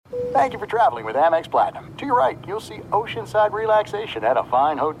Thank you for traveling with Amex Platinum. To your right, you'll see oceanside relaxation at a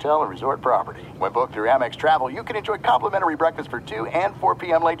fine hotel and resort property. When booked through Amex Travel, you can enjoy complimentary breakfast for 2 and 4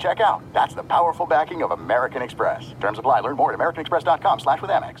 p.m. late checkout. That's the powerful backing of American Express. Terms apply. Learn more at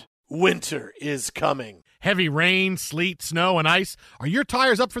americanexpress.com/withAmex. Winter is coming. Heavy rain, sleet, snow, and ice. Are your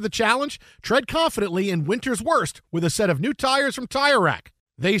tires up for the challenge? Tread confidently in winter's worst with a set of new tires from Tire Rack.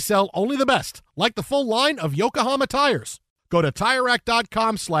 They sell only the best, like the full line of Yokohama tires. Go to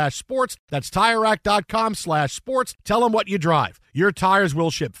TireRack.com/sports. That's TireRack.com/sports. Tell them what you drive. Your tires will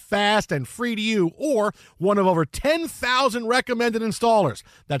ship fast and free to you or one of over 10,000 recommended installers.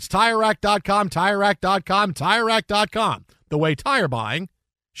 That's TireRack.com, TireRack.com, TireRack.com. The way tire buying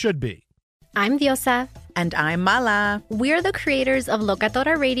should be. I'm Diosa. And I'm Mala. We're the creators of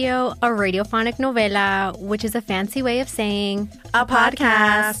Locatora Radio, a radiophonic novela, which is a fancy way of saying a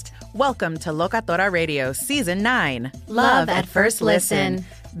podcast. Welcome to Locatora Radio Season 9. Love at First Listen.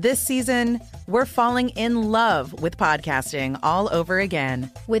 This season, we're falling in love with podcasting all over again.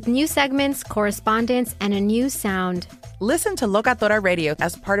 With new segments, correspondence, and a new sound. Listen to Locatora Radio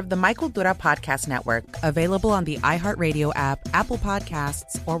as part of the My Cultura Podcast Network. Available on the iHeartRadio app, Apple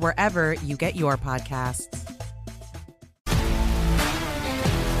Podcasts, or wherever you get your podcasts.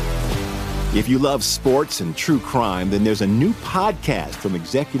 If you love sports and true crime, then there's a new podcast from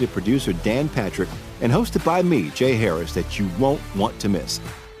executive producer Dan Patrick and hosted by me, Jay Harris, that you won't want to miss.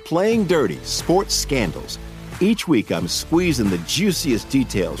 Playing Dirty: Sports Scandals. Each week, I'm squeezing the juiciest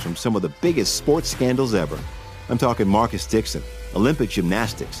details from some of the biggest sports scandals ever. I'm talking Marcus Dixon, Olympic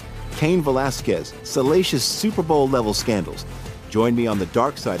gymnastics, Cain Velasquez, salacious Super Bowl-level scandals. Join me on the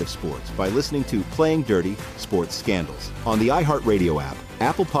dark side of sports by listening to Playing Dirty: Sports Scandals on the iHeartRadio app,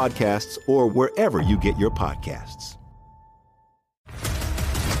 Apple Podcasts, or wherever you get your podcasts.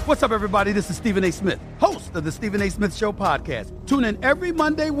 What's up, everybody? This is Stephen A. Smith, host of the Stephen A. Smith Show podcast. Tune in every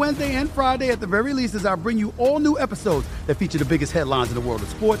Monday, Wednesday, and Friday at the very least as I bring you all new episodes that feature the biggest headlines in the world of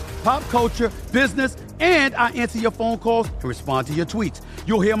sports, pop culture, business, and I answer your phone calls and respond to your tweets.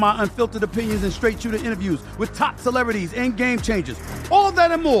 You'll hear my unfiltered opinions and straight-shooter interviews with top celebrities and game changers. All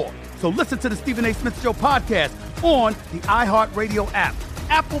that and more. So listen to the Stephen A. Smith Show podcast on the iHeartRadio app,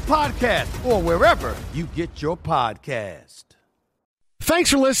 Apple Podcasts, or wherever you get your podcast.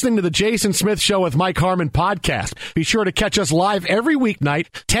 Thanks for listening to the Jason Smith Show with Mike Harmon podcast. Be sure to catch us live every weeknight,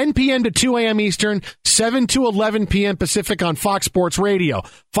 10 p.m. to 2 a.m. Eastern, 7 to 11 p.m. Pacific on Fox Sports Radio.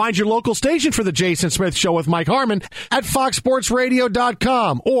 Find your local station for the Jason Smith Show with Mike Harmon at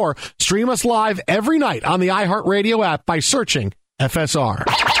foxsportsradio.com or stream us live every night on the iHeartRadio app by searching FSR.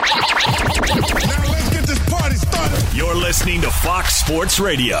 Now let's get this party started. You're listening to Fox Sports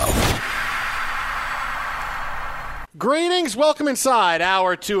Radio. Greetings, welcome inside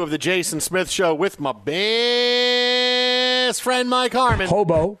Hour 2 of the Jason Smith Show with my best friend Mike Harmon.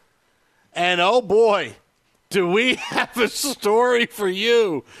 Hobo. And oh boy, do we have a story for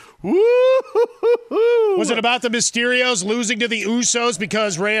you. Woo-hoo-hoo-hoo. Was it about the Mysterios losing to the Usos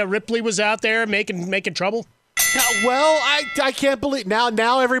because Rhea Ripley was out there making trouble? Well, I can't believe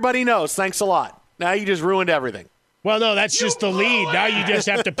now everybody knows. Thanks a lot. Now you just ruined everything. Well, no, that's just the lead. Now you just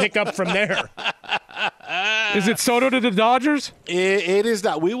have to pick up from there. Is it Soto to the Dodgers? It is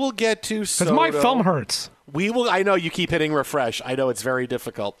not. We will get to Soto. Because my thumb hurts. We will. I know you keep hitting refresh. I know it's very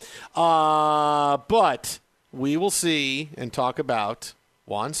difficult. But we will see and talk about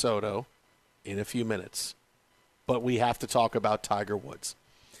Juan Soto in a few minutes. But we have to talk about Tiger Woods.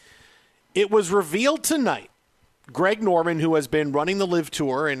 It was revealed tonight. Greg Norman, who has been running the LIV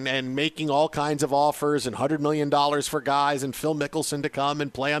Tour and making all kinds of offers and $100 million for guys and Phil Mickelson to come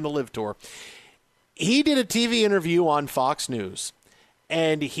and play on the LIV Tour, he did a TV interview on Fox News,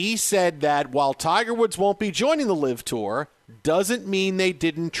 and he said that while Tiger Woods won't be joining the LIV Tour, doesn't mean they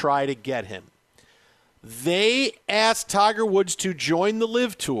didn't try to get him. They asked Tiger Woods to join the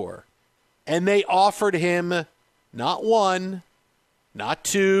LIV Tour, and they offered him not one, not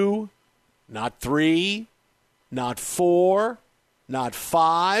two, not three, not four, not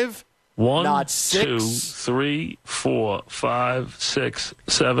five, not 6. 1, 2, 3, 4, 5, 6,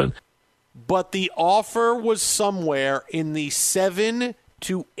 7. But the offer was somewhere in the $700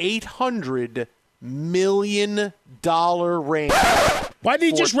 to $800 million range. Why did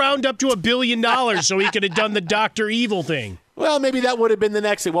he just round up to $1 billion so he could have done the Dr. Evil thing? Well, maybe that would have been the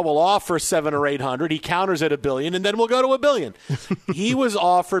next thing. Well, we'll offer 700 or 800. He counters at $1 billion, and then we'll go to $1 billion. He was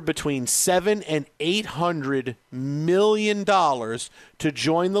offered between $700 and $800 million to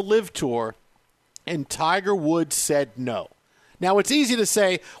join the LIV Tour, and Tiger Woods said no. Now, it's easy to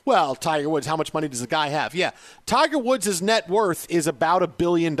say, well, Tiger Woods, how much money does the guy have? Yeah, Tiger Woods' net worth is about $1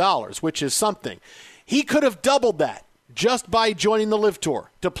 billion, which is something. He could have doubled that. just by joining the LIV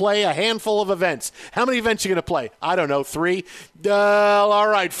Tour to play a handful of events. How many events are you going to play? I don't know, 3? All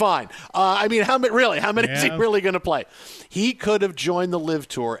right, fine. How many is he really going to play? He could have joined the LIV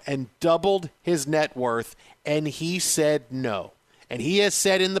Tour and doubled his net worth, and he said no. And he has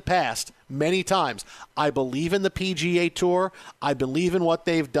said in the past many times, I believe in the PGA Tour. I believe in what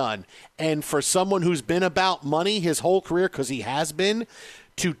they've done. And for someone who's been about money his whole career, because he has been,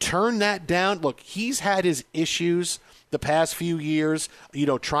 to turn that down, look, he's had his issues the past few years,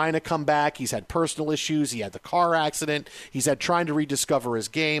 trying to come back. He's had personal issues. He had the car accident. He's had trying to rediscover his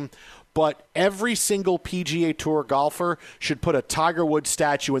game. But every single PGA Tour golfer should put a Tiger Woods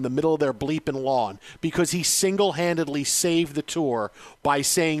statue in the middle of their bleeping lawn because he single-handedly saved the tour by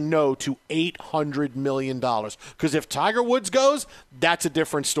saying no to $800 million. Because if Tiger Woods goes, that's a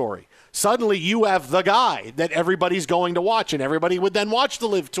different story. Suddenly you have the guy that everybody's going to watch, and everybody would then watch the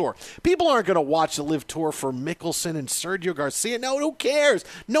LIV Tour. People aren't going to watch the LIV Tour for Mickelson and Sergio Garcia. No, who cares?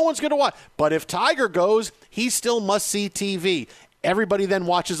 No one's going to watch. But if Tiger goes, he's still must-see TV. Everybody then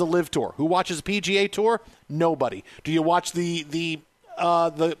watches the LIV Tour. Who watches the PGA Tour? Nobody. Do you watch the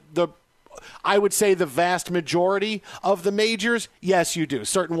I would say the vast majority of the majors? Yes, you do.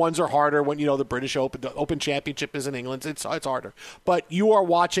 Certain ones are harder when, the British Open, the Open Championship is in England. It's harder. But you are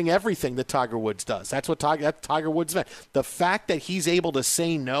watching everything that Tiger Woods does. That's what Tiger Woods meant. The fact that he's able to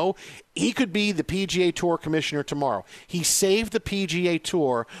say no, he could be the PGA Tour commissioner tomorrow. He saved the PGA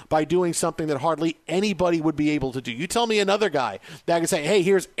Tour by doing something that hardly anybody would be able to do. You tell me another guy that can say, hey,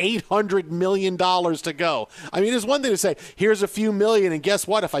 here's $800 million to go. I mean, it's one thing to say, here's a few million, and guess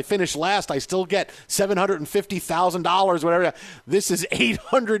what? If I finish last, I still get $750,000, whatever. This is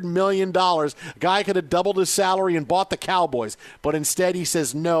 $800 million. Guy could have doubled his salary and bought the Cowboys. But instead he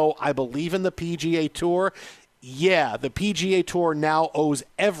says, no, I believe in the PGA Tour. Yeah, the PGA Tour now owes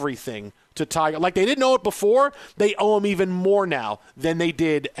everything to Tiger. Like they didn't owe it before, they owe him even more now than they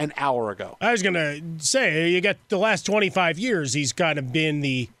did an hour ago. I was going to say, you got the last 25 years, he's kind of been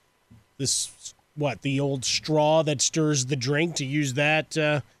the old straw that stirs the drink, to use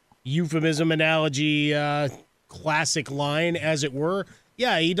that euphemism, analogy, classic line, as it were.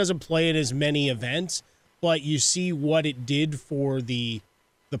 Yeah, he doesn't play at as many events, but you see what it did for the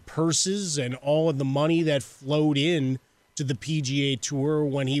purses and all of the money that flowed in to the PGA Tour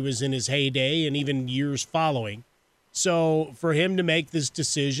when he was in his heyday and even years following. So for him to make this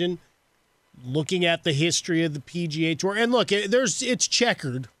decision, looking at the history of the PGA Tour, and look, it's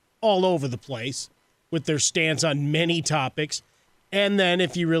checkered all over the place with their stance on many topics. And then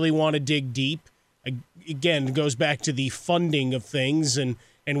if you really want to dig deep, again, it goes back to the funding of things and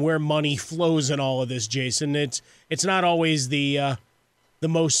where money flows in all of this, Jason. It's not always the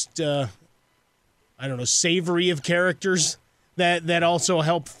most, savory of characters that also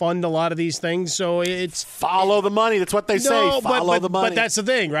help fund a lot of these things. So it's follow the money. That's what they say. Follow the money. But that's the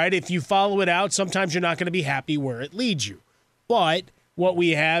thing, right? If you follow it out, sometimes you're not going to be happy where it leads you. But what we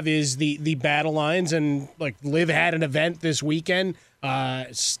have is the battle lines, and like LIV had an event this weekend.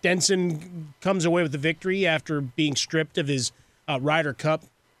 Stenson comes away with the victory after being stripped of his Ryder Cup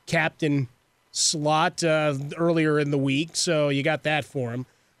captain slot earlier in the week, so you got that for him.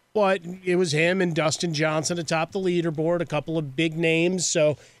 But it was him and Dustin Johnson atop the leaderboard, a couple of big names,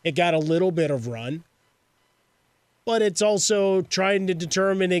 so it got a little bit of run. But it's also trying to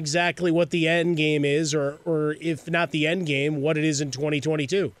determine exactly what the end game is, or if not the end game, what it is in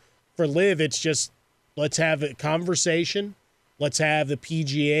 2022. For LIV, it's just let's have a conversation, let's have the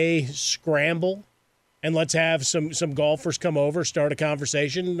PGA scramble, and let's have some golfers come over, start a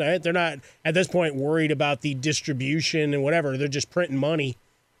conversation. Right? They're not, at this point, worried about the distribution and whatever. They're just printing money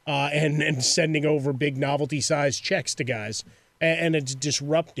and sending over big novelty-sized checks to guys. And it's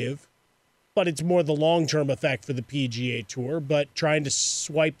disruptive, but it's more the long-term effect for the PGA Tour. But trying to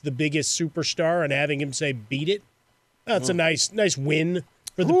swipe the biggest superstar and having him say, beat it, that's a nice win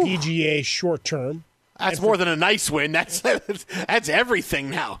for the PGA short-term. That's more than a nice win. That's everything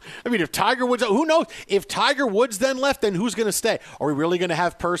now. I mean, if Tiger Woods, who knows? If Tiger Woods then left, then who's going to stay? Are we really going to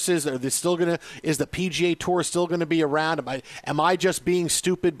have purses? Are they still going to? Is the PGA Tour still going to be around? Am I just being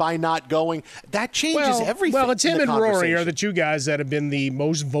stupid by not going? That changes everything. Well, it's him and Rory are the two guys that have been the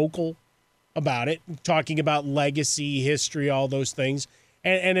most vocal about it, talking about legacy, history, all those things,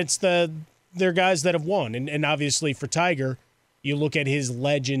 and it's they're guys that have won, and obviously for Tiger, you look at his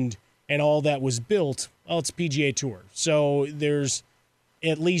legend and all that was built, well, it's PGA Tour. So there's,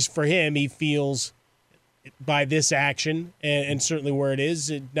 at least for him, he feels by this action, and certainly where it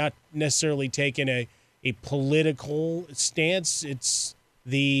is, not necessarily taking a political stance. It's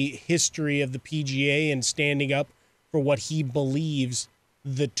the history of the PGA and standing up for what he believes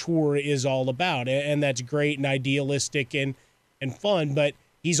the tour is all about. And that's great and idealistic and fun, but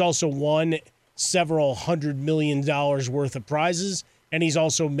he's also won several $100 million worth of prizes, and he's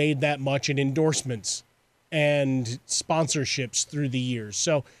also made that much in endorsements and sponsorships through the years.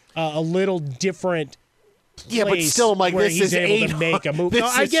 So a little different place. Yeah, but still, Mike, where this he's is able to make a move. No,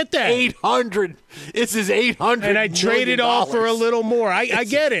 I get that. 800. This is $800 and I traded off for a little more. I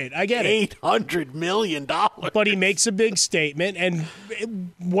get it. I get it. $800 million. But he makes a big statement, and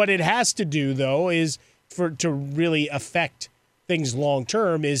what it has to do, though, is to really affect things long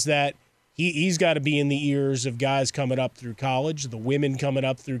term, is that he's got to be in the ears of guys coming up through college, the women coming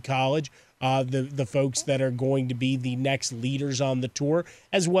up through college, the folks that are going to be the next leaders on the tour,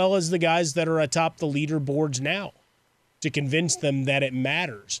 as well as the guys that are atop the leaderboards now, to convince them that it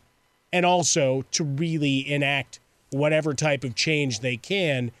matters, and also to really enact whatever type of change they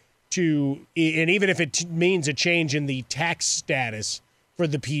can to, and even if it means a change in the tax status for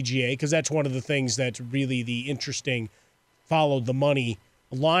the PGA, because that's one of the things that's really the interesting follow the money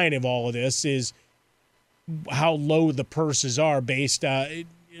line of all of this, is how low the purses are based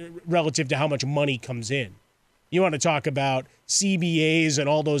relative to how much money comes in. You want to talk about CBAs and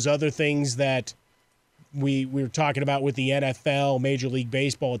all those other things that we were talking about with the NFL, Major League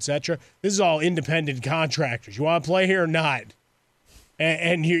Baseball, etc. This is all independent contractors. You want to play here or not?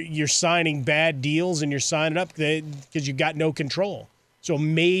 And you're signing bad deals and you're signing up because you've got no control. So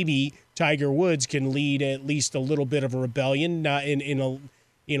maybe Tiger Woods can lead at least a little bit of a rebellion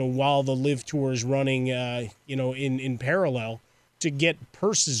while the LIV Tour is running in parallel, to get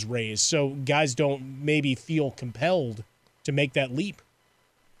purses raised so guys don't maybe feel compelled to make that leap.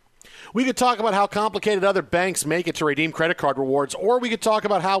 We could talk about how complicated other banks make it to redeem credit card rewards, or we could talk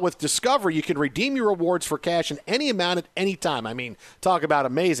about how with Discover you can redeem your rewards for cash in any amount at any time. I mean, talk about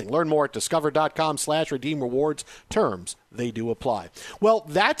amazing. Learn more at discover.com/redeem rewards. Terms, they do apply. Well,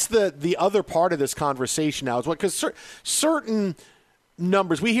 that's the other part of this conversation now, is what, because certain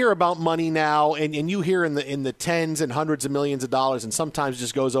numbers we hear about money now, and you hear in the tens and hundreds of millions of dollars, and sometimes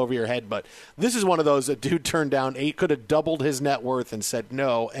just goes over your head. But this is one of those, a dude turned down 8, could have doubled his net worth and said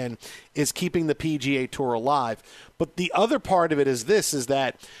no, and is keeping the PGA Tour alive. But the other part of it is this, is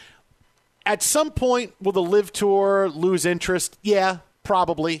that at some point will the LIV Tour lose interest? Yeah,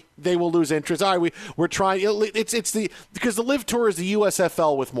 probably they will lose interest. All right, we're trying. Because the LIV Tour is the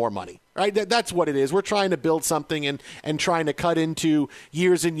USFL with more money, right? That's what it is. We're trying to build something and trying to cut into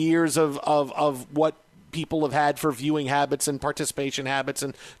years and years of what people have had for viewing habits and participation habits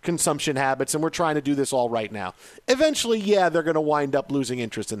and consumption habits, and we're trying to do this all right now. Eventually, yeah, they're going to wind up losing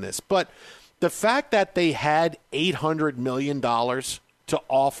interest in this. But the fact that they had $800 million to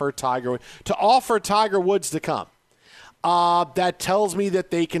offer Tiger Woods to come, that tells me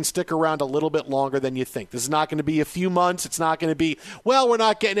that they can stick around a little bit longer than you think. This is not going to be a few months. It's not going to be, well, we're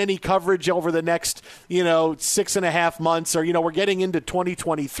not getting any coverage over the next, 6.5 months, or, we're getting into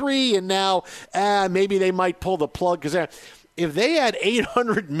 2023, and now maybe they might pull the plug, because if they had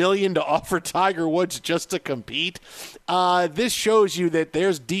 $800 million to offer Tiger Woods just to compete, this shows you that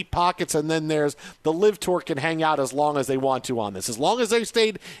there's deep pockets, and then there's the LIV Tour can hang out as long as they want to on this. As long as they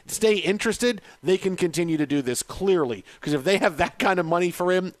stay interested, they can continue to do this, clearly. Because if they have that kind of money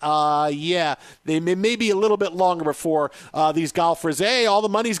for him, they may be a little bit longer before these golfers, hey, all the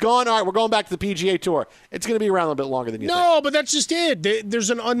money's gone, all right, we're going back to the PGA Tour. It's going to be around a little bit longer than you think. No, but that's just it. There's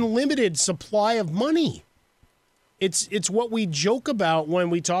an unlimited supply of money. It's what we joke about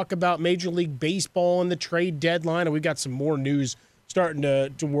when we talk about Major League Baseball and the trade deadline, and we've got some more news starting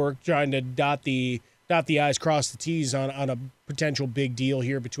to work, trying to dot the I's, cross the T's on a potential big deal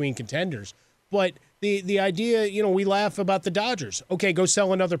here between contenders. But the idea, we laugh about the Dodgers. Okay, go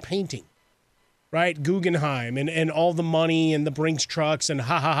sell another painting, right? Guggenheim and all the money and the Brinks trucks and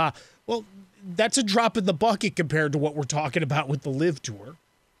ha ha ha. Well, that's a drop in the bucket compared to what we're talking about with the LIV Tour.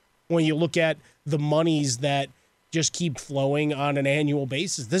 When you look at the monies that just keep flowing on an annual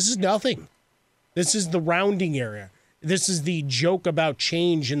basis. This is nothing. This is the rounding area. This is the joke about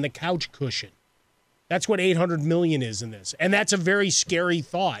change in the couch cushion. That's what $800 million is in this. And that's a very scary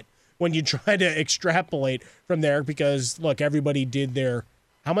thought when you try to extrapolate from there, because, look, everybody did their,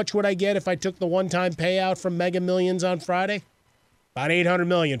 how much would I get if I took the one-time payout from Mega Millions on Friday? About $800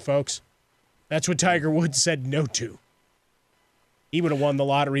 million, folks. That's what Tiger Woods said no to. He would have won the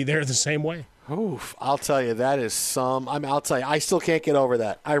lottery there the same way. Oof, I'll tell you, that is I'll tell you, I still can't get over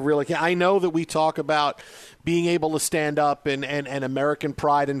that. I really can't. I know that we talk about being able to stand up and American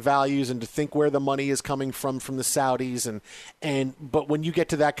pride and values, and to think where the money is coming from the Saudis, but when you get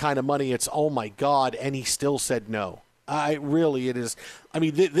to that kind of money, it's, oh my God, and he still said no. It is. I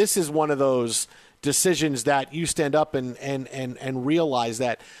mean, this is one of those decisions that you stand up and realize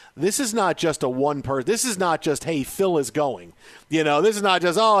that this is not just a one person. This is not just, hey, Phil is going. This is not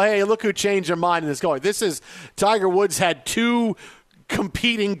just, oh, hey, look who changed their mind and is going. This is Tiger Woods had two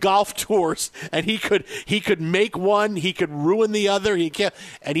competing golf tours, and he could make one, he could ruin the other,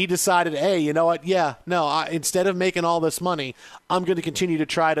 and he decided, hey, you know what? Yeah, no. Instead of making all this money, I'm going to continue to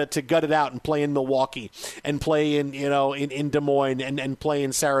try to gut it out and play in Milwaukee and play in Des Moines and play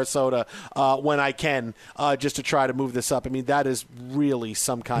in Sarasota when I can, just to try to move this up. I mean, that is really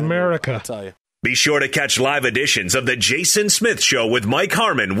some kind America. of I'll tell you. Be sure to catch live editions of The Jason Smith Show with Mike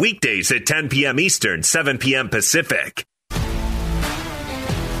Harmon weekdays at 10 p.m. Eastern, 7 p.m. Pacific.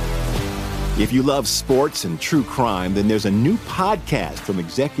 If you love sports and true crime, then there's a new podcast from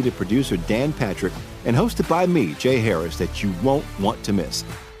executive producer Dan Patrick and hosted by me, Jay Harris, that you won't want to miss.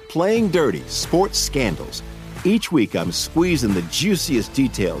 Playing Dirty: Sports Scandals. Each week, I'm squeezing the juiciest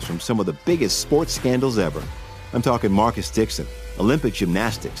details from some of the biggest sports scandals ever. I'm talking Marcus Dixon, Olympic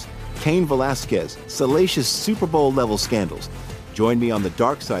gymnastics, Cain Velasquez, salacious Super Bowl-level scandals. Join me on the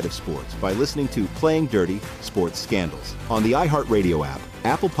dark side of sports by listening to Playing Dirty: Sports Scandals on the iHeartRadio app,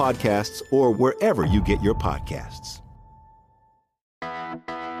 Apple Podcasts, or wherever you get your podcasts.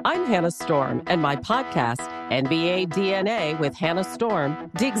 I'm Hannah Storm, and my podcast, NBA DNA with Hannah Storm,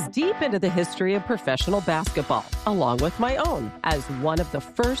 digs deep into the history of professional basketball, along with my own, as one of the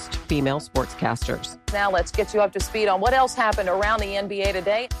first female sportscasters. Now let's get you up to speed on what else happened around the NBA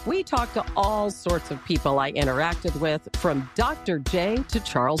today. We talk to all sorts of people I interacted with, from Dr. J to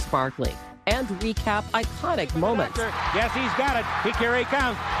Charles Barkley, and recap iconic moments. Yes, he's got it. Here he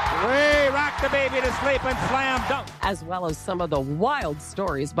comes. Way rock the baby to sleep and slam dunk. As well as some of the wild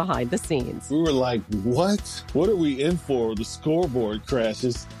stories behind the scenes. We were like, what? What are we in for? The scoreboard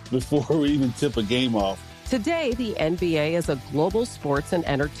crashes before we even tip a game off. Today, the NBA is a global sports and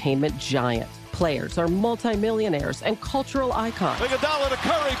entertainment giant. Players are multimillionaires and cultural icons. Iguodala to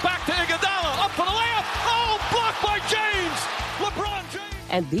Curry, back to Iguodala, up for the layup. Oh, blocked by James. LeBron James.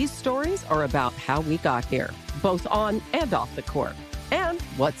 And these stories are about how we got here, both on and off the court. And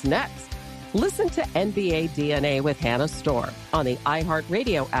what's next? Listen to NBA DNA with Hannah Storm on the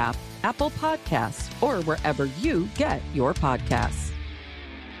iHeartRadio app, Apple Podcasts, or wherever you get your podcasts.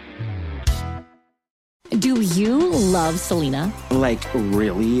 Do you love Selena? Like,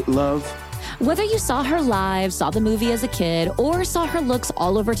 really love? Whether you saw her live, saw the movie as a kid, or saw her looks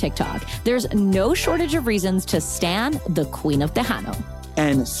all over TikTok, there's no shortage of reasons to stan the Queen of Tejano.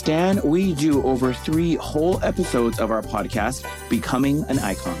 And Stan, we do over 3 whole episodes of our podcast, Becoming an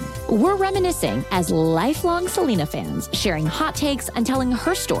Icon. We're reminiscing as lifelong Selena fans, sharing hot takes and telling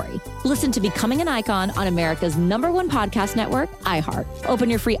her story. Listen to Becoming an Icon on America's #1 podcast network, iHeart. Open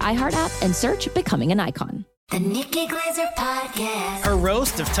your free iHeart app and search Becoming an Icon. The Nikki Glaser Podcast. Her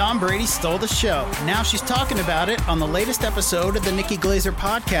roast of Tom Brady stole the show. Now she's talking about it on the latest episode of the Nikki Glaser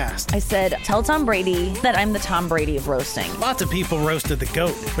Podcast. I said, tell Tom Brady that I'm the Tom Brady of roasting. Lots of people roasted the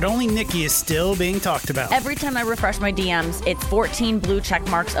GOAT, but only Nikki is still being talked about. Every time I refresh my DMs, it's 14 blue check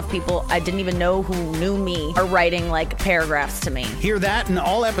marks of people I didn't even know who knew me are writing like paragraphs to me. Hear that in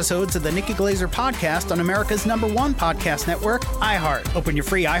all episodes of the Nikki Glaser Podcast on America's #1 podcast network, iHeart. Open your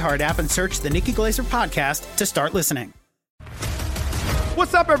free iHeart app and search the Nikki Glaser Podcast to start listening.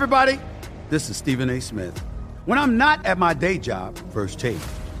 What's up, everybody? This is Stephen A. Smith. When I'm not at my day job, First Take,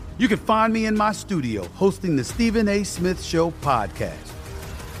 you can find me in my studio hosting the Stephen A. Smith Show podcast.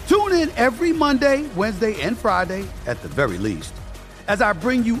 Tune in every Monday, Wednesday, and Friday, at the very least, as I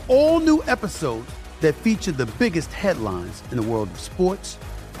bring you all new episodes that feature the biggest headlines in the world of sports,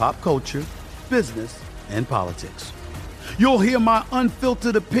 pop culture, business, and politics. You'll hear my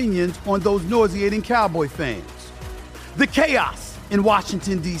unfiltered opinions on those nauseating Cowboy fans, the chaos in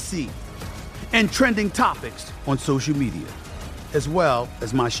Washington, D.C., and trending topics on social media, as well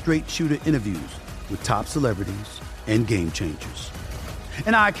as my straight shooter interviews with top celebrities and game changers.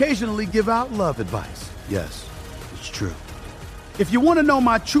 And I occasionally give out love advice. Yes, it's true. If you want to know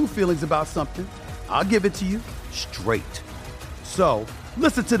my true feelings about something, I'll give it to you straight. So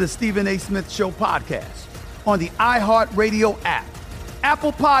listen to the Stephen A. Smith Show podcast on the iHeartRadio app,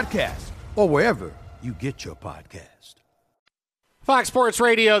 Apple Podcasts, or wherever you get your podcast. Fox Sports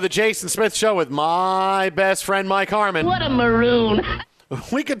Radio, the Jason Smith Show with my best friend, Mike Harmon. What a maroon.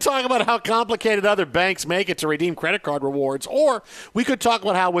 We could talk about how complicated other banks make it to redeem credit card rewards, or we could talk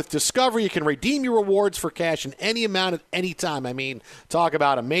about how with Discover you can redeem your rewards for cash in any amount at any time. I mean, talk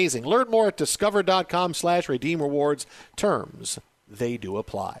about amazing. Learn more at discover.com/redeem rewards. Terms they do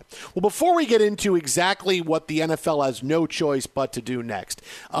apply. Well, before we get into exactly what the NFL has no choice but to do next,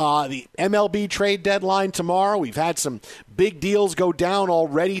 the MLB trade deadline tomorrow. We've had some big deals go down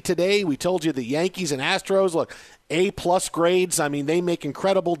already today. We told you the Yankees and Astros, look, A-plus grades. I mean, they make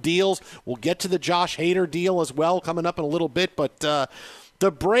incredible deals. We'll get to the Josh Hader deal as well coming up in a little bit, but the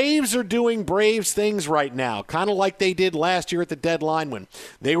Braves are doing Braves things right now, kind of like they did last year at the deadline when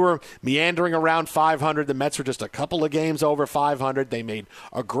they were meandering around 500. The Mets were just a couple of games over 500. They made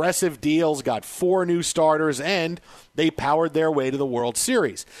aggressive deals, got 4 new starters, and they powered their way to the World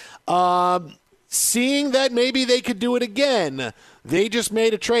Series. Seeing that maybe they could do it again, they just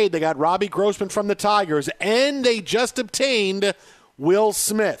made a trade. They got Robbie Grossman from the Tigers, and they just obtained Will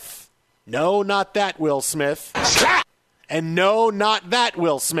Smith. No, not that Will Smith. And no, not that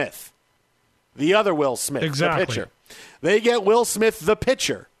Will Smith. The other Will Smith, exactly. The pitcher. They get Will Smith, the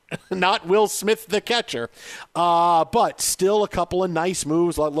pitcher, not Will Smith, the catcher. But still a couple of nice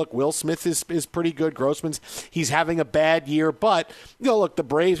moves. Look, Will Smith is pretty good. He's having a bad year. But, look, the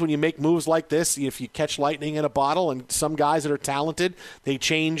Braves, when you make moves like this, if you catch lightning in a bottle, and some guys that are talented, they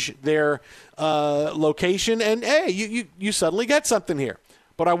change their location, and, hey, you suddenly get something here.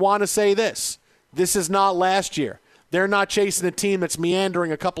 But I want to say this. This is not last year. They're not chasing a team that's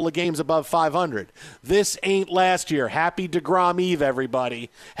meandering a couple of games above 500. This ain't last year. Happy DeGrom Eve, everybody.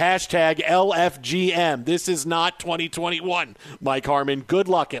 Hashtag LFGM. This is not 2021, Mike Harmon. Good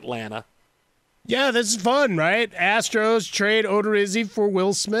luck, Atlanta. Yeah, this is fun, right? Astros trade Odorizzi for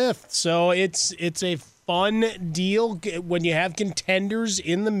Will Smith. So it's a fun deal when you have contenders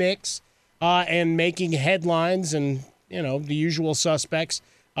in the mix and making headlines and, the usual suspects.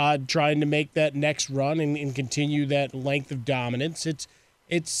 Trying to make that next run and continue that length of dominance.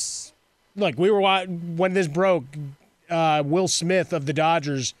 It's look, we were when this broke, Will Smith of the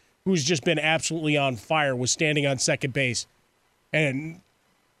Dodgers, who's just been absolutely on fire, was standing on second base, and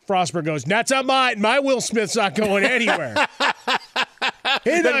Frostberg goes, "That's not my Will Smith's not going anywhere."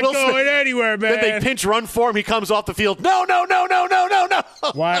 He's not going anywhere, man. Then they pinch run for him. He comes off the field. No.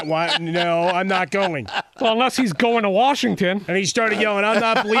 Why? No, I'm not going. Well, unless he's going to Washington. And he started yelling, "I'm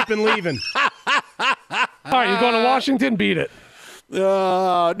not bleeping leaving." All right, you're going to Washington? Beat it.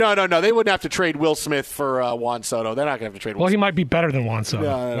 No. They wouldn't have to trade Will Smith for Juan Soto. They're not going to have to trade Will Smith. He might be better than Juan Soto.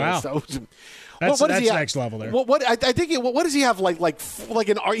 Wow. That's next level there. I think. What does he have?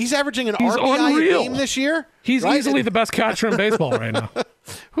 He's averaging an He's RBI unreal. game this year. He's easily the best catcher in baseball right now.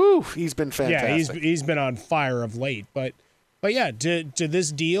 Whew, he's been fantastic. Yeah, he's been on fire of late. But yeah, to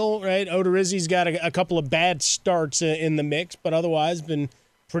this deal, right? Odorizzi's got a couple of bad starts in the mix, but otherwise been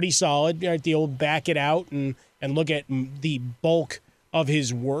pretty solid. Right, the old back it out and look at the bulk of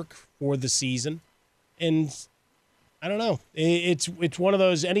his work for the season, and I don't know. It's one of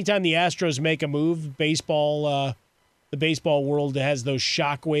those. Anytime the Astros make a move, the baseball world has those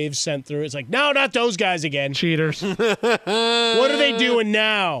shockwaves sent through. It's like, no, not those guys again. Cheaters. What are they doing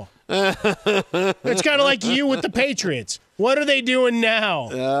now? It's kind of like you with the Patriots. What are they doing now?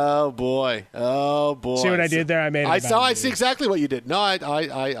 Oh boy! See what I did there? I see exactly what you did. No,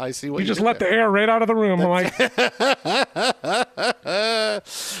 I see what you just did let there. the air right out of the room. Like.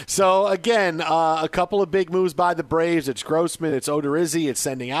 So again, a couple of big moves by the Braves. It's Grossman, it's Odorizzi, it's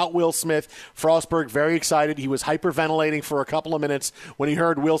sending out Will Smith. Frostberg very excited. He was hyperventilating for a couple of minutes when he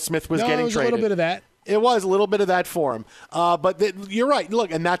heard Will Smith was getting traded. A little bit of that. It was a little bit of that for him, but you're right.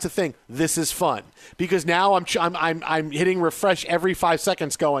 Look, and that's the thing. This is fun because now I'm hitting refresh every 5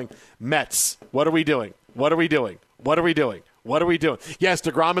 seconds, going Mets. What are we doing? What are we doing? What are we doing? What are we doing? Yes,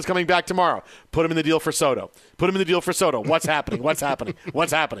 DeGrom is coming back tomorrow. Put him in the deal for Soto. Put him in the deal for Soto. What's happening? What's happening?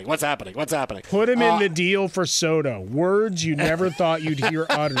 What's happening? What's happening? What's happening? Put him in the deal for Soto. Words you never thought you'd hear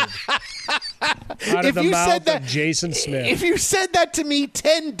uttered out of the mouth of Jason Smith. If you said that to me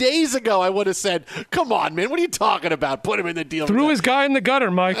 10 days ago, I would have said, come on, man, what are you talking about? Put him in the deal. Threw his guy in the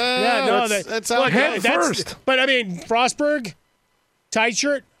gutter, Mike. That's how it goes. First. But, Frostberg, tight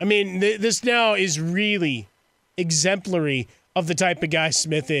shirt, this now is really exemplary of the type of guy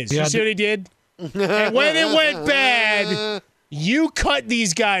Smith is. You see what he did? And when it went bad, you cut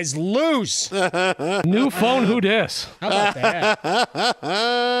these guys loose. New phone, who dis? How about that?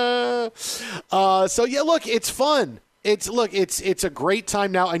 Look, it's fun. It's a great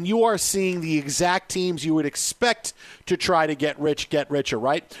time now, and you are seeing the exact teams you would expect to try to get richer,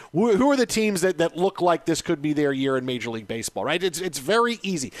 right? Who are the teams that look like this could be their year in Major League Baseball, right? It's very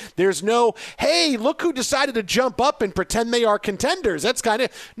easy. There's no, hey, look who decided to jump up and pretend they are contenders. That's kind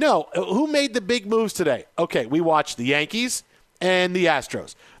of, no. Who made the big moves today? Okay, we watched the Yankees and the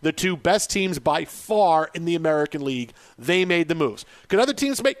Astros, the two best teams by far in the American League. They made the moves. Could other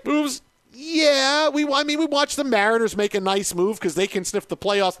teams make moves? Yeah, we watched the Mariners make a nice move because they can sniff the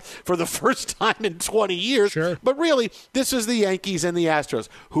playoffs for the first time in 20 years. Sure. But really, this is the Yankees and the Astros.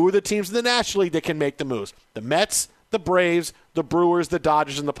 Who are the teams in the National League that can make the moves? The Mets, the Braves, the Brewers, the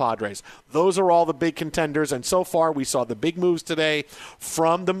Dodgers, and the Padres. Those are all the big contenders, and so far we saw the big moves today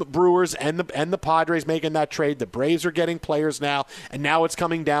from the Brewers and the Padres making that trade. The Braves are getting players now, and now it's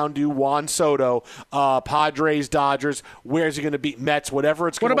coming down to Juan Soto, Padres, Dodgers. Where's he going to be? Mets, whatever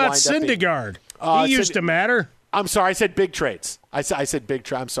it's going to wind up being. What about Syndergaard? He used to matter. I'm sorry, I said big trades. I said big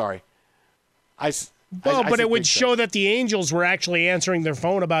trade. I'm sorry. But it would show that the Angels were actually answering their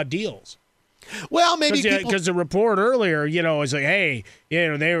phone about deals. Well, maybe because the report earlier, was like, hey,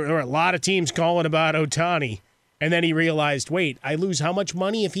 there were a lot of teams calling about Ohtani. And then he realized, wait, I lose how much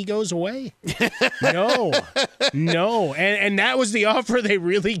money if he goes away? No. And that was the offer they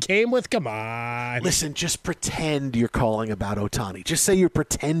really came with? Come on. Listen, just pretend you're calling about Ohtani. Just say you're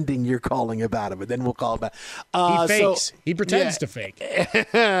pretending you're calling about him, and then we'll call about he fakes. He pretends to fake.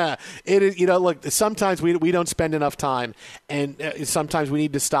 It is, look, sometimes we don't spend enough time, and sometimes we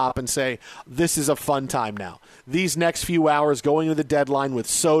need to stop and say, this is a fun time now. These next few hours going to the deadline with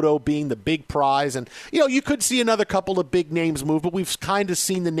Soto being the big prize, and, you could see another couple of big names move, but we've kind of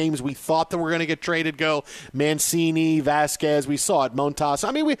seen the names we thought that were going to get traded go. Mancini, Vasquez, we saw it. Montas.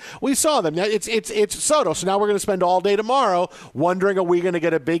 I mean, we saw them. It's Soto, so now we're going to spend all day tomorrow wondering, are we going to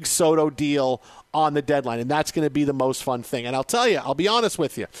get a big Soto deal on the deadline? And that's going to be the most fun thing. And I'll tell you, I'll be honest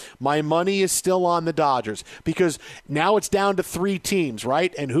with you, my money is still on the Dodgers because now it's down to 3 teams,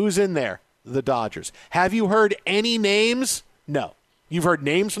 right? And who's in there? The Dodgers. Have you heard any names? No. You've heard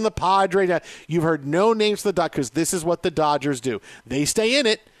names from the Padres. You've heard no names from the Dodgers because this is what the Dodgers do. They stay in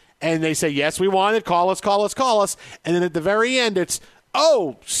it, and they say, yes, we want it. Call us. And then at the very end, it's,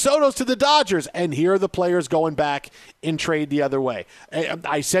 Soto's to the Dodgers. And here are the players going back in trade the other way.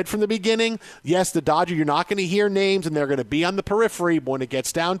 I said from the beginning, yes, the Dodgers, you're not going to hear names, and they're going to be on the periphery. But when it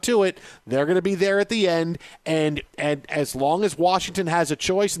gets down to it, they're going to be there at the end. And as long as Washington has a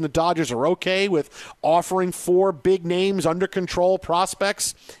choice and the Dodgers are okay with offering 4 big names under control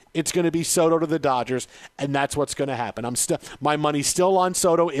prospects, it's going to be Soto to the Dodgers, and that's what's going to happen. My money's still on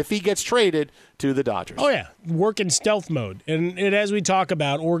Soto if he gets traded to the Dodgers. Oh, yeah. Work in stealth mode. And as we talk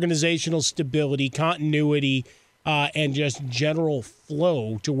about organizational stability, continuity, and just general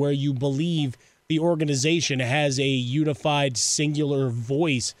flow to where you believe the organization has a unified, singular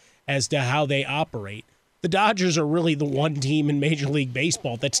voice as to how they operate. The Dodgers are really the one team in Major League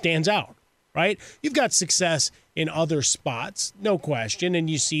Baseball that stands out, right? You've got success in other spots, no question, and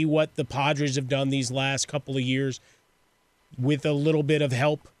you see what the Padres have done these last couple of years with a little bit of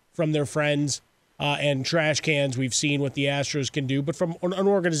help from their friends and trash cans. We've seen what the Astros can do, but from an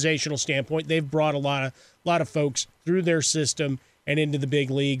organizational standpoint, they've brought a lot of folks through their system and into the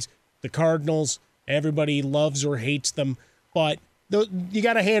big leagues. The Cardinals, everybody loves or hates them, but you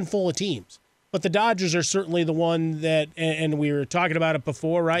got a handful of teams. But the Dodgers are certainly the one that, and we were talking about it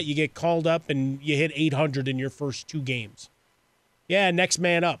before, right? You get called up and you hit 800 in your first 2 games. Yeah, next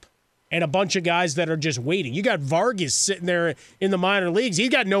man up. And a bunch of guys that are just waiting. You got Vargas sitting there in the minor leagues. He's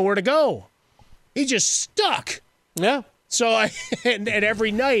got nowhere to go. He's just stuck. Yeah. So, and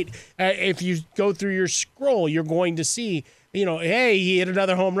every night, if you go through your scroll, you're going to see, hey, he hit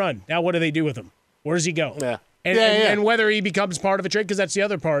another home run. Now what do they do with him? Where does he go? Yeah. And whether he becomes part of a trade, because that's the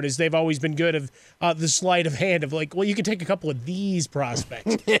other part, is they've always been good of the sleight of hand of like, well, you can take a couple of these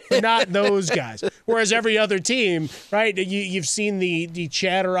prospects, but not those guys. Whereas every other team, right, you've seen the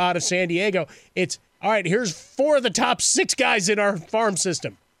chatter out of San Diego. It's, all right, here's 4 of the top 6 guys in our farm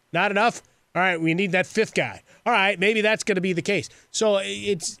system. Not enough? All right, we need that 5th guy. All right, maybe that's going to be the case. So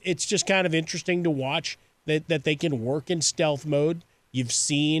it's just kind of interesting to watch that they can work in stealth mode. You've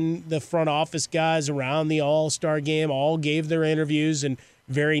seen the front office guys around the All-Star game all gave their interviews in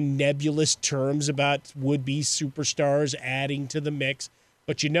very nebulous terms about would-be superstars adding to the mix.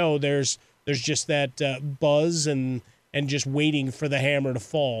 But there's just that buzz and just waiting for the hammer to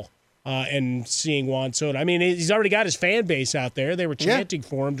fall and seeing Juan Soto. I mean, he's already got his fan base out there. They were chanting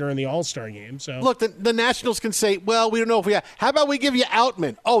for him during the All-Star game. So look, the Nationals can say, well, we don't know if we have. How about we give you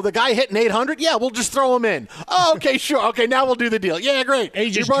Outman? Oh, the guy hitting 800? Yeah, we'll just throw him in. Oh, okay, sure. Okay, now we'll do the deal. Yeah, great.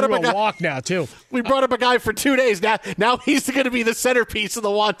 He just drew a walk now, too. We brought up a guy for 2 days. Now he's going to be the centerpiece of the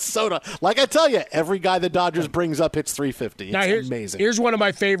Juan Soto. Like I tell you, every guy the Dodgers brings up hits 350. It's amazing. Here's one of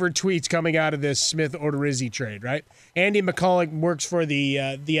my favorite tweets coming out of this Smith-Odorizzi trade, right? Andy McCulloch works for the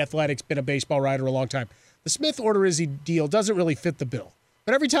Athletics, been a baseball writer a long time. The Smith-Odorizzi deal doesn't really fit the bill.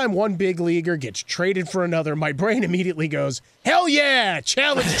 But every time one big leaguer gets traded for another, my brain immediately goes, hell yeah,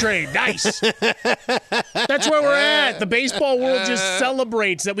 challenge trade, nice. That's where we're at. The baseball world just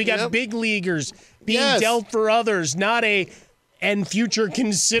celebrates that we got big leaguers being dealt for others, not a and future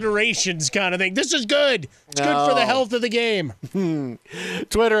considerations kind of thing. This is good. It's good for the health of the game.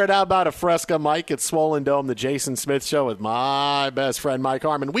 Twitter at How About a Fresca Mike at Swollen Dome, the Jason Smith Show with my best friend Mike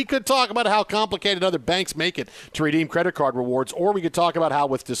Harmon. We could talk about how complicated other banks make it to redeem credit card rewards, or we could talk about how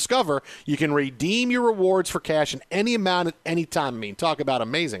with Discover you can redeem your rewards for cash in any amount at any time. I mean, talk about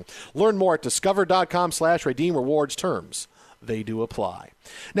amazing. Learn more at discover.com/redeem rewards. Terms, they do apply.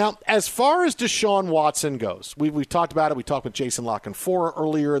 Now, as far as Deshaun Watson goes, we've talked about it. We talked with Jason Lockenfora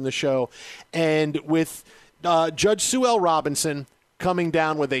earlier in the show. And with Judge Sue L. Robinson coming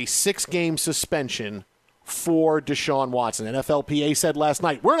down with a 6-game suspension for Deshaun Watson. NFLPA said last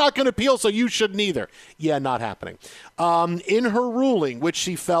night, we're not going to appeal, so you shouldn't either. Yeah, not happening. In her ruling, which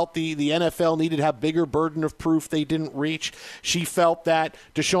she felt the NFL needed to have bigger burden of proof they didn't reach, she felt that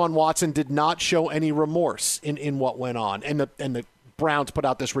Deshaun Watson did not show any remorse in what went on. And the Browns put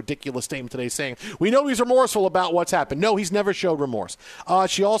out this ridiculous statement today saying, we know he's remorseful about what's happened. No, he's never showed remorse.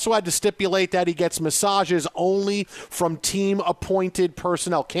 She also had to stipulate that he gets massages only from team-appointed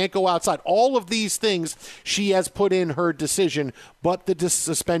personnel. Can't go outside. All of these things she has put in her decision, but the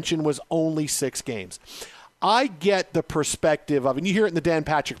suspension was only 6 games. I get the perspective of, and you hear it in the Dan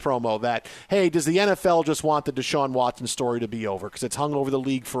Patrick promo, that, hey, does the NFL just want the Deshaun Watson story to be over because it's hung over the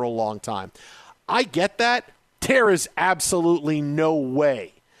league for a long time? I get that. There is absolutely no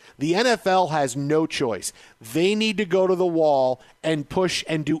way. The NFL has no choice. They need to go to the wall and push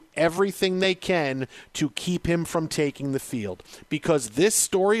and do everything they can to keep him from taking the field. Because this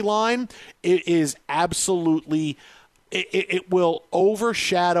storyline, it is absolutely... It will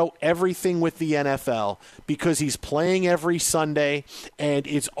overshadow everything with the NFL because he's playing every Sunday and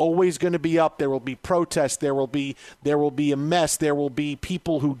it's always going to be up. There will be protests. There will be a mess. There will be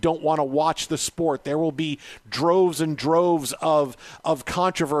people who don't want to watch the sport. There will be droves and droves of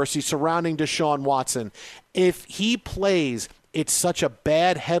controversy surrounding Deshaun Watson. If he plays, it's such a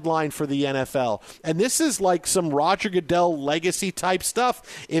bad headline for the NFL. And this is like some Roger Goodell legacy type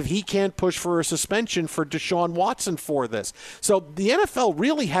stuff if he can't push for a suspension for Deshaun Watson for this. So the NFL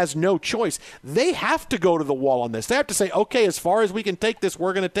really has no choice. They have to go to the wall on this. They have to say, okay, as far as we can take this,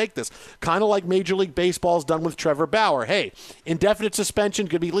 we're going to take this. Kind of like Major League Baseball's done with Trevor Bauer. Hey, indefinite suspension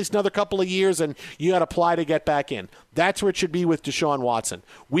could be at least another couple of years and you got to apply to get back in. That's where it should be with Deshaun Watson.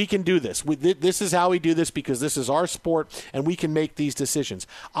 We can do this. This is how we do this because this is our sport and we can make these decisions.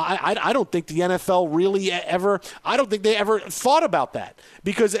 I don't think the NFL really ever, I don't think they ever thought about that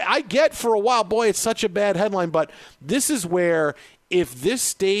because I get for a while, boy, it's such a bad headline, but this is where if this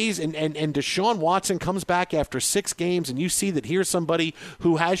stays and Deshaun Watson comes back after 6 games and you see that here's somebody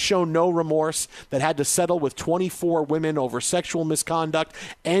who has shown no remorse, that had to settle with 24 women over sexual misconduct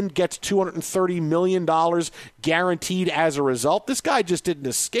and gets $230 million guaranteed as a result, this guy just didn't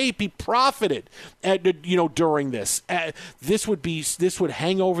escape. He profited during this. This would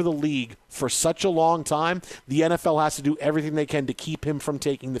hang over the league for such a long time. The NFL has to do everything they can to keep him from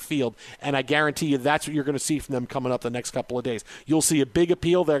taking the field, and I guarantee you that's what you're going to see from them coming up the next couple of days. You'll see a big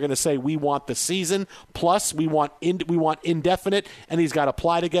appeal. They're going to say, we want the season, plus we want indefinite, and he's got to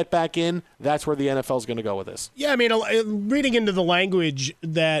apply to get back in. That's where the NFL is going to go with this. Yeah, I mean, reading into the language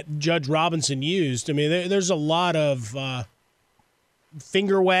that Judge Robinson used, I mean, there's a lot of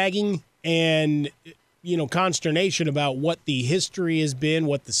finger wagging and consternation about what the history has been,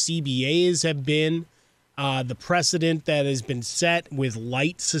 what the CBAs have been, the precedent that has been set with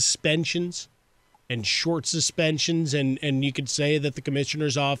light suspensions and short suspensions, and you could say that the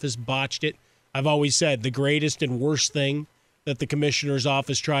commissioner's office botched it. I've always said the greatest and worst thing that the commissioner's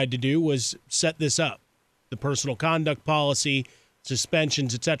office tried to do was set this up, the personal conduct policy,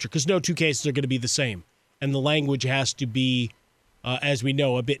 suspensions, etc., because no 2 cases are going to be the same, and the language has to be, as we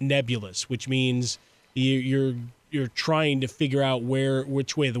know, a bit nebulous, which means you're trying to figure out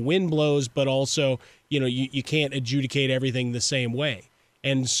which way the wind blows, but also you can't adjudicate everything the same way.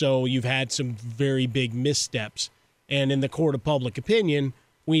 And so you've had some very big missteps. And in the court of public opinion,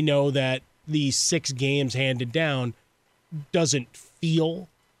 we know that these 6 games handed down doesn't feel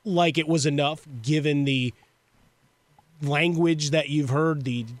like it was enough given the language that you've heard,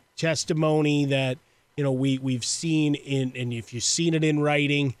 the testimony that we've seen and if you've seen it in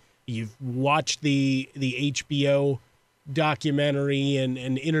writing, you've watched the HBO documentary and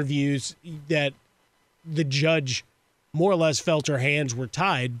interviews, that the judge more or less felt her hands were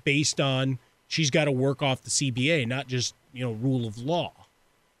tied based on she's got to work off the CBA, not just, rule of law,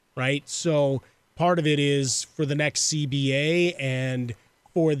 right? So part of it is for the next CBA and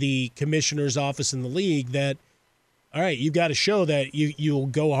for the commissioner's office in the league that, all right, you got to show that you'll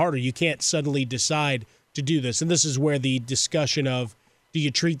go harder. You can't suddenly decide to do this. And this is where the discussion of, do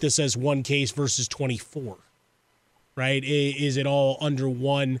you treat this as one case versus 24, right? Is it all under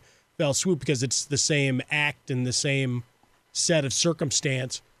one fell swoop because it's the same act and the same set of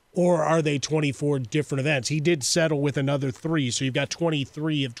circumstance, or are they 24 different events? He did settle with another 3, so you've got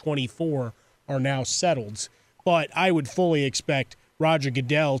 23 of 24 are now settled. But I would fully expect Roger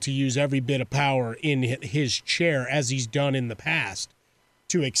Goodell to use every bit of power in his chair, as he's done in the past,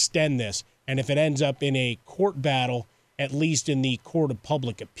 to extend this. And if it ends up in a court battle, at least in the court of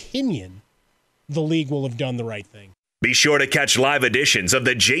public opinion, the league will have done the right thing. Be sure to catch live editions of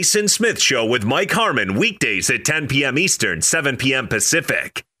The Jason Smith Show with Mike Harmon weekdays at 10 p.m. Eastern, 7 p.m.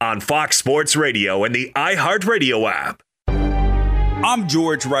 Pacific on Fox Sports Radio and the iHeartRadio app. I'm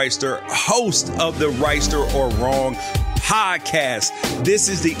George Reister, host of the Reister or Wrong podcast. This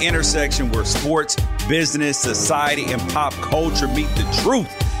is the intersection where sports, business, society, and pop culture meet the truth.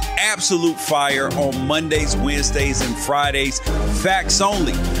 Absolute fire on Mondays, Wednesdays, and Fridays. Facts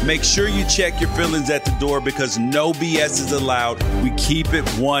only. Make sure you check your feelings at the door because no BS is allowed. We keep it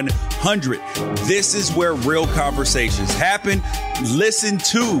 100. This is where real conversations happen. Listen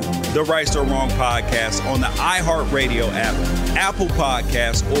to the Right or Wrong podcast on the iHeartRadio app, Apple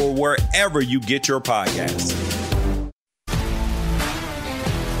Podcasts, or wherever you get your podcasts.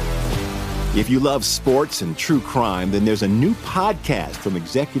 If you love sports and true crime, then there's a new podcast from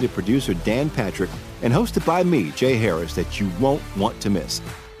executive producer Dan Patrick and hosted by me, Jay Harris, that you won't want to miss.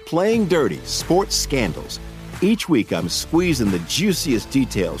 Playing Dirty: Sports Scandals. Each week, I'm squeezing the juiciest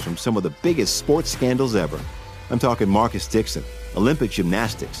details from some of the biggest sports scandals ever. I'm talking Marcus Dixon, Olympic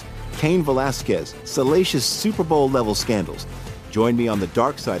gymnastics, Cain Velasquez, salacious Super Bowl-level scandals. Join me on the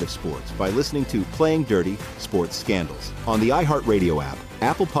dark side of sports by listening to Playing Dirty: Sports Scandals on the iHeartRadio app,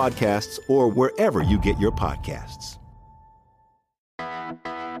 Apple Podcasts, or wherever you get your podcasts.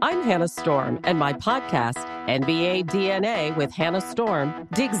 I'm Hannah Storm, and my podcast, NBA DNA with Hannah Storm,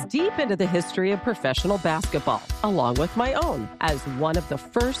 digs deep into the history of professional basketball, along with my own, as one of the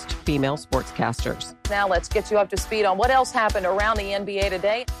first female sportscasters. Now let's get you up to speed on what else happened around the NBA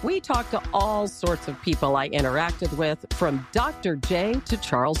today. We talked to all sorts of people I interacted with, from Dr. J to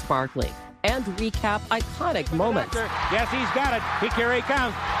Charles Barkley, and recap iconic moments. Yes, he's got it. Here he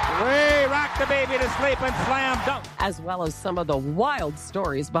comes. Way rock the baby to sleep and slam dunk. As well as some of the wild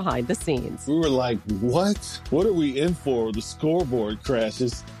stories behind the scenes. We were like, what? What are we in for? The scoreboard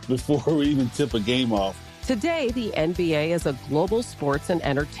crashes before we even tip a game off. Today, the NBA is a global sports and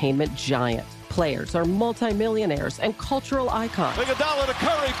entertainment giant. Players are multimillionaires and cultural icons. Iguodala to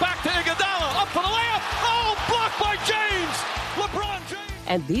Curry, back to Iguodala, up for the layup. Oh, blocked by James. LeBron James.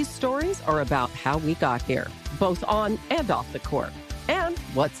 And these stories are about how we got here, both on and off the court. And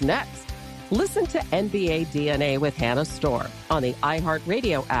what's next? Listen to NBA DNA with Hannah Storm on the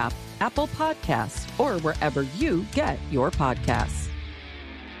iHeartRadio app, Apple Podcasts, or wherever you get your podcasts.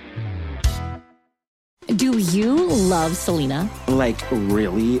 Do you love Selena? Like,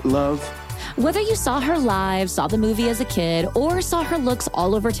 really love? Whether you saw her live, saw the movie as a kid, or saw her looks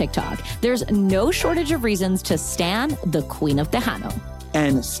all over TikTok, there's no shortage of reasons to stan the Queen of Tejano.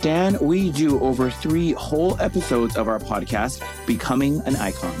 And Stan, we do over 3 whole episodes of our podcast, Becoming an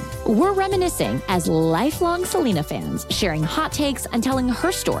Icon. We're reminiscing as lifelong Selena fans, sharing hot takes and telling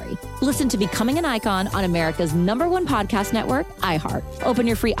her story. Listen to Becoming an Icon on America's #1 podcast network, iHeart. Open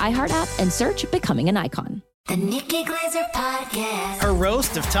your free iHeart app and search Becoming an Icon. The Nikki Glaser Podcast. Her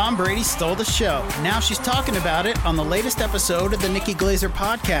roast of Tom Brady stole the show. Now she's talking about it on the latest episode of the Nikki Glaser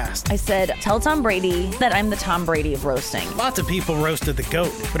Podcast. I said, tell Tom Brady that I'm the Tom Brady of roasting. Lots of people roasted the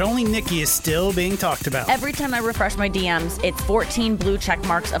GOAT, but only Nikki is still being talked about. Every time I refresh my DMs, it's 14 blue check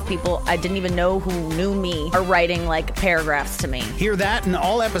marks of people I didn't even know who knew me are writing like paragraphs to me. Hear that in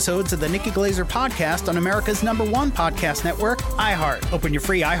all episodes of the Nikki Glaser Podcast on America's #1 podcast network, iHeart. Open your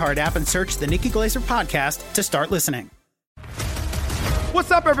free iHeart app and search the Nikki Glaser Podcast to start listening. What's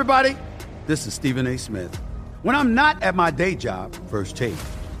up, everybody? This is Stephen A. Smith. When I'm not at my day job, First Take,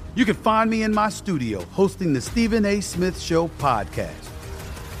 you can find me in my studio hosting the Stephen A. Smith Show podcast.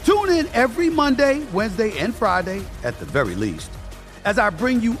 Tune in every Monday, Wednesday, and Friday, at the very least, as I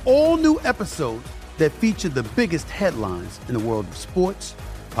bring you all new episodes that feature the biggest headlines in the world of sports,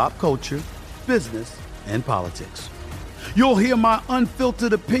 pop culture, business, and politics. You'll hear my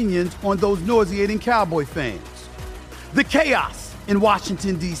unfiltered opinions on those nauseating Cowboy fans, the chaos in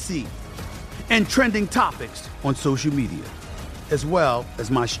Washington, D.C., and trending topics on social media, as well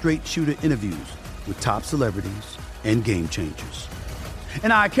as my straight shooter interviews with top celebrities and game changers.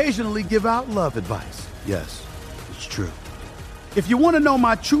 And I occasionally give out love advice. Yes, it's true. If you want to know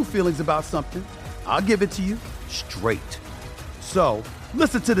my true feelings about something, I'll give it to you straight. So,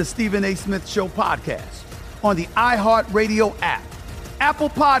 listen to the Stephen A. Smith Show podcast on the iHeartRadio app, Apple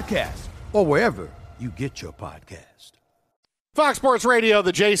Podcasts, or wherever you get your podcast. Fox Sports Radio,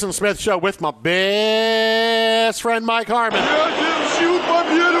 the Jason Smith Show with my best friend Mike Harmon.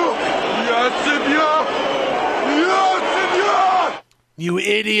 You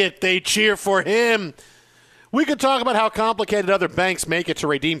idiot, they cheer for him. We could talk about how complicated other banks make it to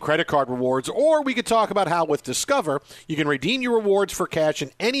redeem credit card rewards, or we could talk about how with Discover, you can redeem your rewards for cash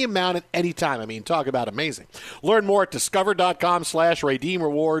in any amount at any time. I mean, talk about amazing. Learn more at discover.com/redeem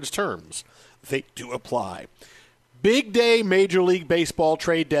rewards. Terms, they do apply. Big day Major League Baseball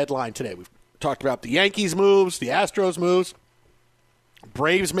trade deadline today. We've talked about the Yankees moves, the Astros moves,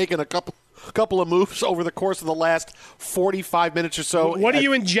 Braves making a couple of moves over the course of the last 45 minutes or so. What are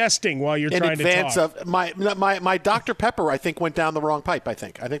you ingesting while you're trying to talk? In advance of my Dr. Pepper, I think, went down the wrong pipe, I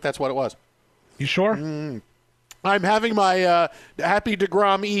think that's what it was. You sure? I'm having my Happy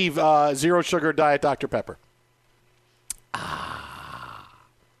DeGrom Eve zero sugar diet Dr. Pepper.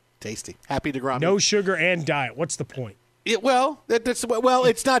 Tasty. Happy DeGrom No Eve. sugar and diet. What's the point? It's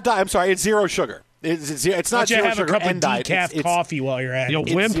not diet. I'm sorry, it's zero sugar. It's not zero sugar and diet. Don't you have a cup of decaf coffee while you're at it?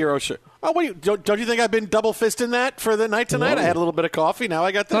 It's zero sugar. Oh, don't you think I've been double fisting that for the night tonight? Whoa. I had a little bit of coffee. Now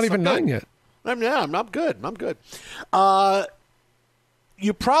I got this. Not even 9 yet. I'm good. I'm good.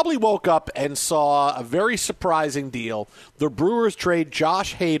 You probably woke up and saw a very surprising deal. The Brewers trade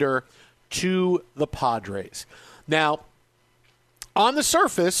Josh Hader to the Padres. Now, on the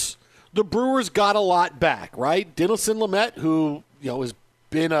surface, the Brewers got a lot back, right? Dinelson Lamet, who has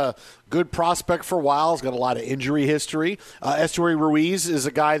been a good prospect for a while, has got a lot of injury history. Estuary Ruiz is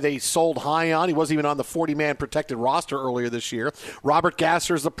a guy they sold high on. He wasn't even on the 40-man protected roster earlier this year. Robert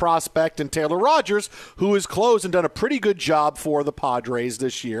Gasser is the prospect, and Taylor Rogers, who has closed and done a pretty good job for the Padres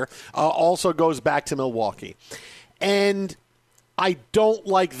this year, also goes back to Milwaukee. And I don't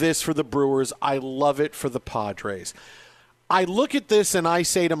like this for the Brewers. I love it for the Padres. I look at this and I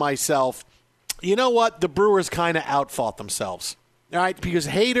say to myself, you know what? The Brewers kind of outfought themselves. All right, because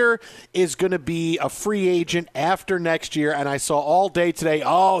Hader is going to be a free agent after next year, and I saw all day today,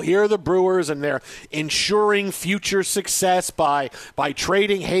 here are the Brewers, and they're ensuring future success by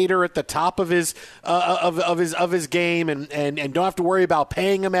trading Hader at the top of his his game, and don't have to worry about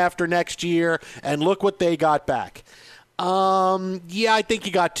paying him after next year. And look what they got back. I think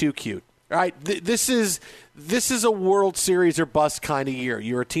you got too cute. All right, this is a World Series or bust kind of year.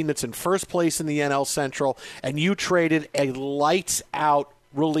 You're a team that's in first place in the NL Central, and you traded a lights-out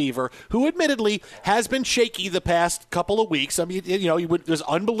reliever who admittedly has been shaky the past couple of weeks. I mean, he was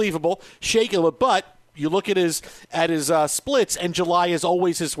unbelievable, shaky, but you look at his splits, and July is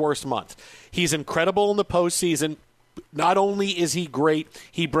always his worst month. He's incredible in the postseason. Not only is he great,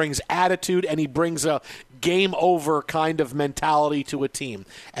 he brings attitude, and he brings a game over kind of mentality to a team.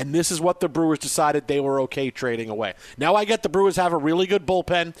 And this is what the Brewers decided they were okay trading away. Now I get the Brewers have a really good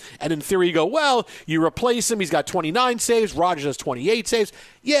bullpen, and in theory you go, well, you replace him, he's got 29 saves, Rogers has 28 saves.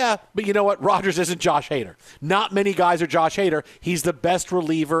 Yeah, but you know what? Rogers isn't Josh Hader. Not many guys are Josh Hader. He's the best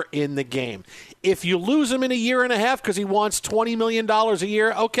reliever in the game. If you lose him in a year and a half because he wants $20 million a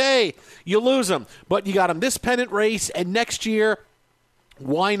year, okay, you lose him. But you got him this pennant race, and next year,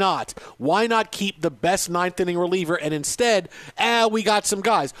 why not? Why not keep the best ninth-inning reliever and instead, we got some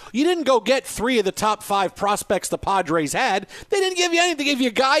guys. You didn't go get 3 of the top 5 prospects the Padres had. They didn't give you anything. They gave you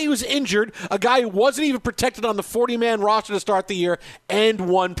a guy who was injured, a guy who wasn't even protected on the 40-man roster to start the year, and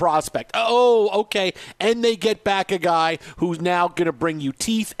 1 prospect. Oh, okay. And they get back a guy who's now going to bring you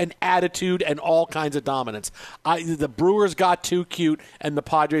teeth and attitude and all kinds of dominance. The Brewers got too cute, and the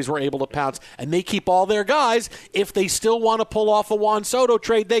Padres were able to pounce. And they keep all their guys. If they still want to pull off a Juan Soto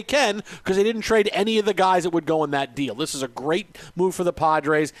trade, they can, because they didn't trade any of the guys that would go in that deal. This is a great move for the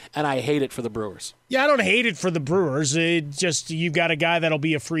Padres, and I hate it for the Brewers. Yeah, I don't hate it for the Brewers. It just, you've got a guy that'll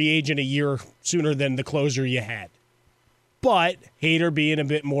be a free agent a year sooner than the closer you had. But Hader being a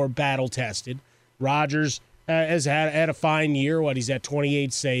bit more battle-tested. Rogers has had a fine year. He's at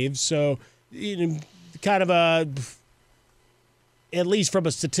 28 saves. So, kind of at least from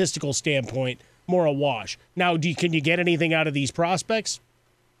a statistical standpoint, more a wash. Now, can you get anything out of these prospects?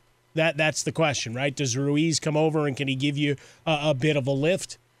 That's the question, right? Does Ruiz come over and can he give you a bit of a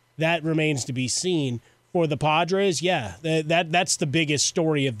lift? That remains to be seen. For the Padres, yeah, that's the biggest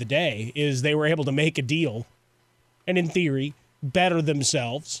story of the day, is they were able to make a deal and, in theory, better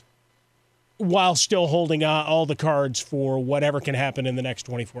themselves while still holding all the cards for whatever can happen in the next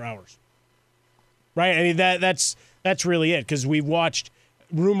 24 hours. Right? I mean, that's really it, because we've watched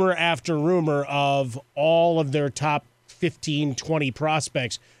rumor after rumor of all of their top 15, 20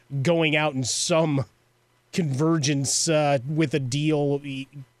 prospects going out in some convergence with a deal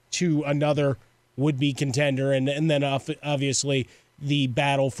to another would-be contender, and then obviously the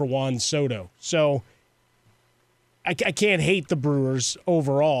battle for Juan Soto. So I can't hate the Brewers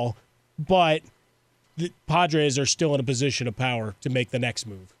overall, but the Padres are still in a position of power to make the next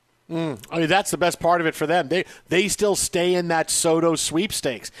move. I mean, that's the best part of it for them. They still stay in that Soto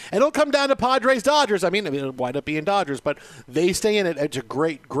sweepstakes. And it'll come down to Padres-Dodgers. I mean, it'll wind up being Dodgers, but they stay in it. It's a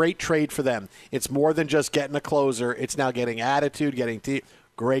great, great trade for them. It's more than just getting a closer. It's now getting attitude, getting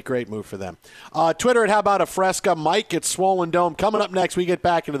great, great move for them. Twitter at How About a Fresca. Mike at Swollen Dome. Coming up next, we get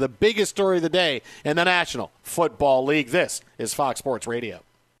back into the biggest story of the day in the National Football League. This is Fox Sports Radio.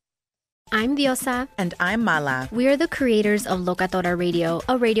 I'm Diosa. And I'm Mala. We are the creators of Locatora Radio,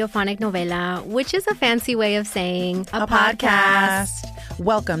 a radiophonic novela, which is a fancy way of saying a podcast.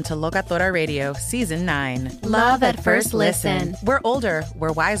 Welcome to Locatora Radio, Season 9. Love at first listen. We're older,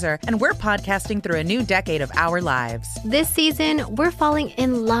 we're wiser, and we're podcasting through a new decade of our lives. This season, we're falling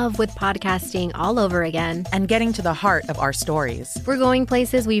in love with podcasting all over again. And getting to the heart of our stories. We're going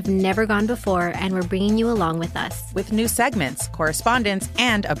places we've never gone before, and we're bringing you along with us. With new segments, correspondence,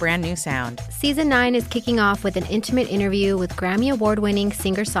 and a brand new sound. Season 9 is kicking off with an intimate interview with Grammy Award-winning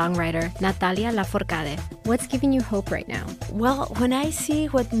singer-songwriter Natalia Lafourcade. What's giving you hope right now? Well, when I see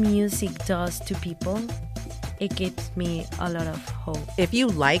what music does to people, it gives me a lot of hope. If you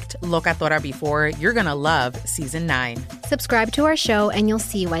liked Locatora before, you're going to love Season 9. Subscribe to our show and you'll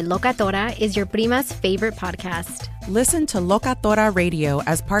see why Locatora is your prima's favorite podcast. Listen to Locatora Radio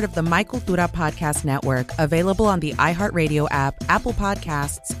as part of the My Cultura Podcast Network, available on the iHeartRadio app, Apple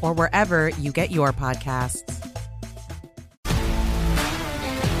Podcasts, or wherever you get your podcasts.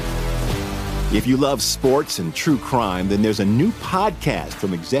 If you love sports and true crime, then there's a new podcast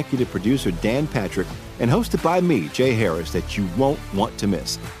from executive producer Dan Patrick and hosted by me, Jay Harris, that you won't want to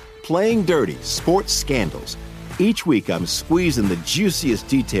miss. Playing Dirty: Sports Scandals. Each week, I'm squeezing the juiciest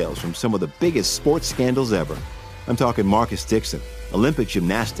details from some of the biggest sports scandals ever. I'm talking Marcus Dixon, Olympic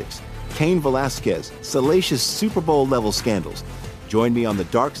gymnastics, Cain Velasquez, salacious Super Bowl-level scandals. Join me on the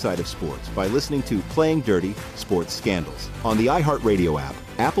dark side of sports by listening to Playing Dirty: Sports Scandals on the iHeartRadio app,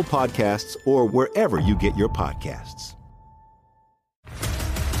 Apple Podcasts, or wherever you get your podcasts.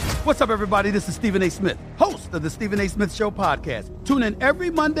 What's up, everybody? This is Stephen A. Smith, host of the Stephen A. Smith Show podcast. Tune in every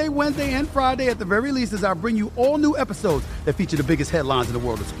Monday, Wednesday, and Friday at the very least as I bring you all new episodes that feature the biggest headlines in the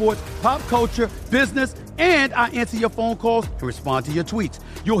world of sports, pop culture, business, and I answer your phone calls and respond to your tweets.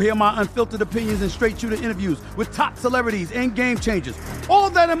 You'll hear my unfiltered opinions and straight-shooter interviews with top celebrities and game changers.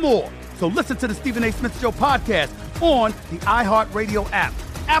 All that and more. So listen to the Stephen A. Smith Show podcast on the iHeartRadio app,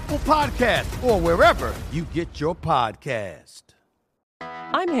 Apple Podcasts, or wherever you get your podcast.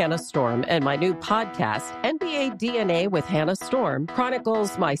 I'm Hannah Storm, and my new podcast, NBA DNA with Hannah Storm,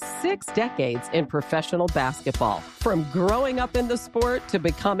 chronicles my 6 decades in professional basketball. From growing up in the sport to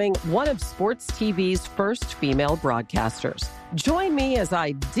becoming one of sports TV's first female broadcasters. Join me as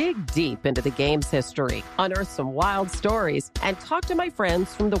I dig deep into the game's history, unearth some wild stories, and talk to my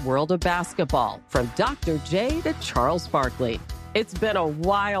friends from the world of basketball, from Dr. J to Charles Barkley. It's been a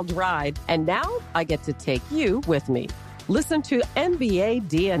wild ride, and now I get to take you with me. Listen to NBA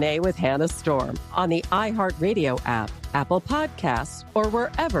DNA with Hannah Storm on the iHeartRadio app, Apple Podcasts, or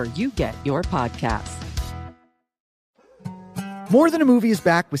wherever you get your podcasts. More Than a Movie is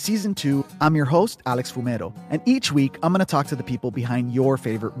back with Season 2. I'm your host, Alex Fumero, and each week I'm going to talk to the people behind your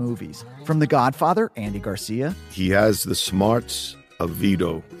favorite movies. From The Godfather, Andy Garcia. He has the smarts of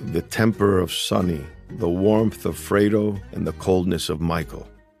Vito, the temper of Sonny, the warmth of Fredo, and the coldness of Michael.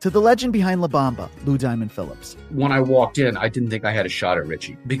 To the legend behind La Bamba, Lou Diamond Phillips. When I walked in, I didn't think I had a shot at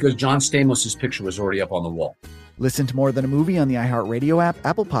Richie because John Stamos' picture was already up on the wall. Listen to More Than a Movie on the iHeartRadio app,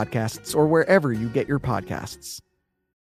 Apple Podcasts, or wherever you get your podcasts.